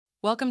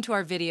Welcome to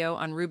our video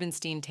on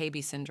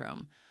Rubinstein-Taybi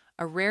Syndrome,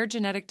 a rare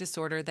genetic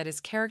disorder that is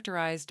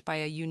characterized by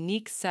a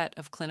unique set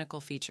of clinical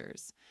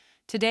features.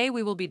 Today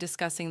we will be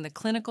discussing the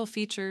clinical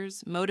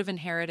features, mode of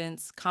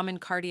inheritance, common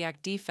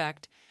cardiac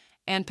defect,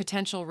 and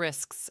potential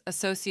risks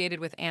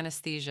associated with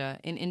anesthesia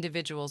in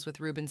individuals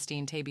with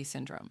Rubinstein-Taybi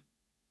syndrome.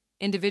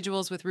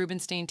 Individuals with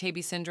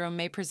Rubinstein-Taybi syndrome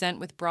may present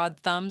with broad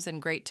thumbs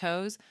and great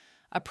toes,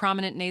 a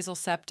prominent nasal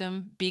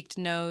septum, beaked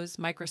nose,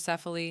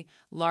 microcephaly,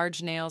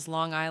 large nails,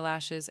 long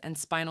eyelashes, and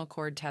spinal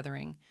cord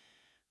tethering.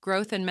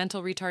 Growth and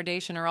mental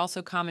retardation are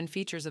also common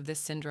features of this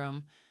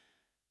syndrome.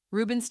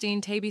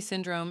 Rubinstein-Taybi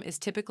syndrome is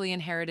typically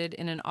inherited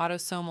in an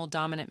autosomal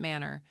dominant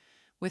manner,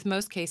 with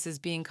most cases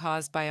being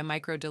caused by a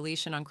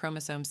microdeletion on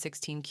chromosome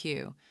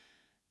 16q.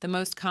 The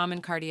most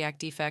common cardiac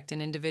defect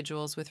in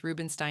individuals with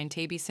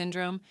Rubinstein-Taybi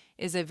syndrome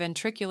is a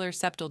ventricular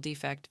septal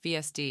defect,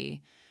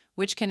 VSD,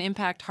 which can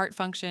impact heart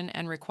function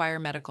and require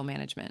medical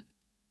management.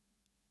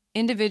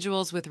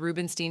 Individuals with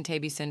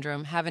Rubinstein-Taybi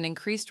syndrome have an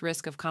increased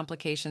risk of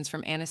complications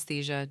from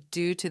anesthesia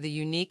due to the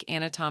unique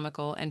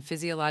anatomical and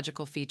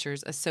physiological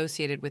features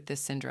associated with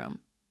this syndrome.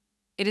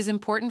 It is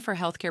important for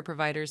healthcare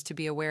providers to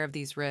be aware of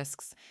these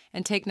risks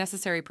and take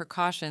necessary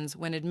precautions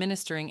when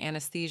administering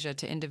anesthesia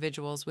to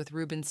individuals with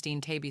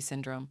Rubinstein-Taybi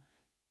syndrome.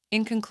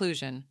 In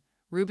conclusion,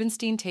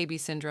 Rubinstein-Taybi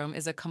syndrome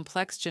is a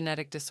complex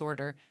genetic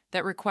disorder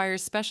that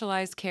requires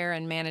specialized care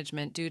and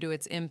management due to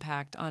its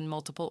impact on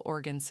multiple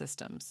organ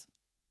systems.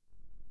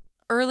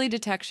 Early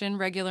detection,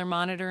 regular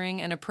monitoring,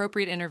 and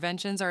appropriate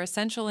interventions are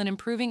essential in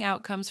improving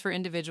outcomes for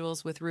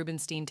individuals with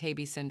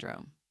Rubinstein-Taybi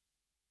syndrome.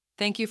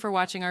 Thank you for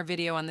watching our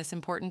video on this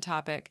important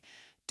topic.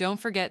 Don't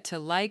forget to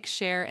like,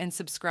 share, and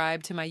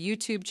subscribe to my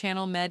YouTube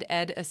channel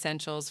MedEd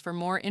Essentials for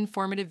more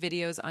informative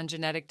videos on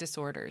genetic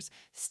disorders.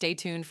 Stay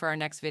tuned for our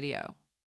next video.